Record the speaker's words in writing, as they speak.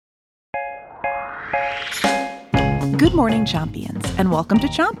Good morning, Chompions, and welcome to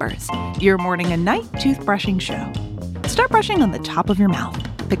Chompers, your morning and night toothbrushing show. Start brushing on the top of your mouth.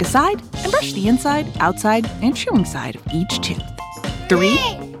 Pick a side and brush the inside, outside, and chewing side of each tooth. 3,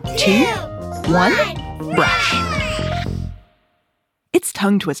 2, 1, brush. It's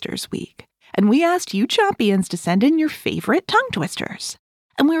Tongue Twisters Week, and we asked you Chompions to send in your favorite tongue twisters.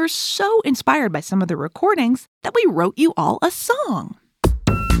 And we were so inspired by some of the recordings that we wrote you all a song.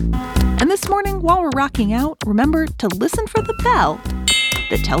 And this morning, while we're rocking out, remember to listen for the bell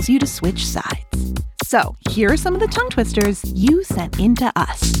that tells you to switch sides. So here are some of the tongue twisters you sent in to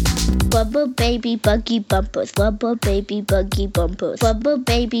us. Wubba baby buggy bumpers, wubba baby buggy bumpers, wubba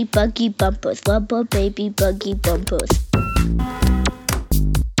baby buggy bumpers, wubba baby buggy bumpers.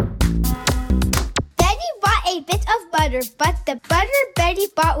 Betty bought a bit of butter, but the butter Betty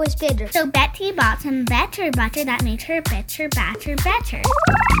bought was bitter. So Betty bought some better butter that made her better.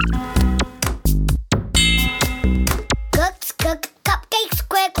 Cooks cook cupcakes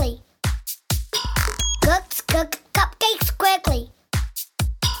quickly. Cooks cook cupcakes quickly.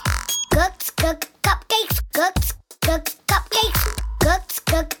 Cooks cook cupcakes. Cooks cook cupcakes. Cooks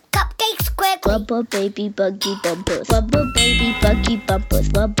cook cupcakes quickly. Wubba baby buggy bumpers, wubba baby buggy bumpers,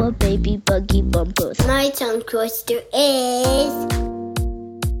 wubba baby buggy bumpers. My tongue twister is: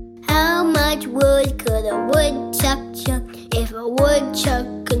 how much wood could a woodchuck chuck if a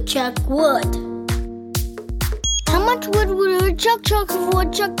woodchuck could chuck wood? How much wood would a woodchuck chuck if a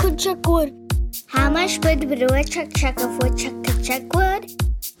woodchuck could chuck wood? How much wood would a woodchuck chuck if a woodchuck could chuck wood?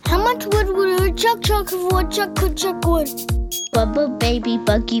 How much wood would a woodchuck chuck if a woodchuck could chuck wood? Wubba baby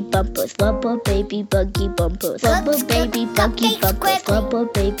buggy bumpers, wubba baby buggy bumpers, wubba baby buggy bumpers,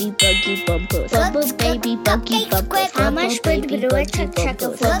 wubba baby buggy bumpers, wubba baby buggy bumpers. How much wood would a woodchuck chuck if a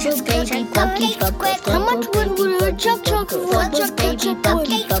woodchuck could chuck buggy bumpers? How much wood would a woodchuck chuck if a woodchuck could chuck wood?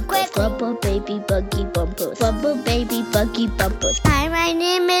 Wubba baby buggy bumpers, wubba baby buggy bumpers. Hi, my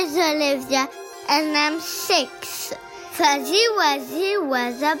name is Olivia, and I'm 6. Fuzzy Wuzzy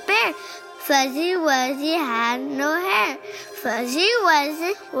was a bear. Fuzzy Wuzzy had no hair. Fuzzy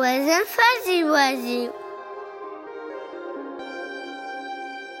Wuzzy wasn't Fuzzy Wuzzy.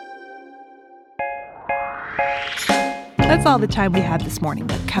 That's all the time we had this morning,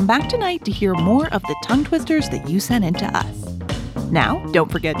 but come back tonight to hear more of the tongue twisters that you sent in to us. Now,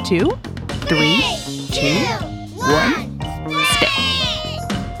 don't forget to 3, 2, 1,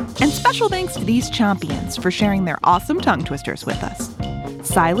 spit. And special thanks to these Chompions for sharing their awesome tongue twisters with us.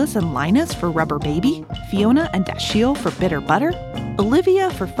 Silas and Linus for Rubber Baby, Fiona and Dashiell for Bitter Butter,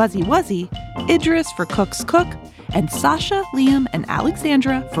 Olivia for Fuzzy Wuzzy, Idris for Cooks Cook, and Sasha, Liam, and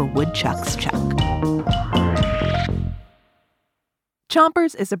Alexandra for Woodchucks Chuck.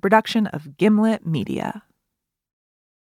 Chompers is a production of Gimlet Media.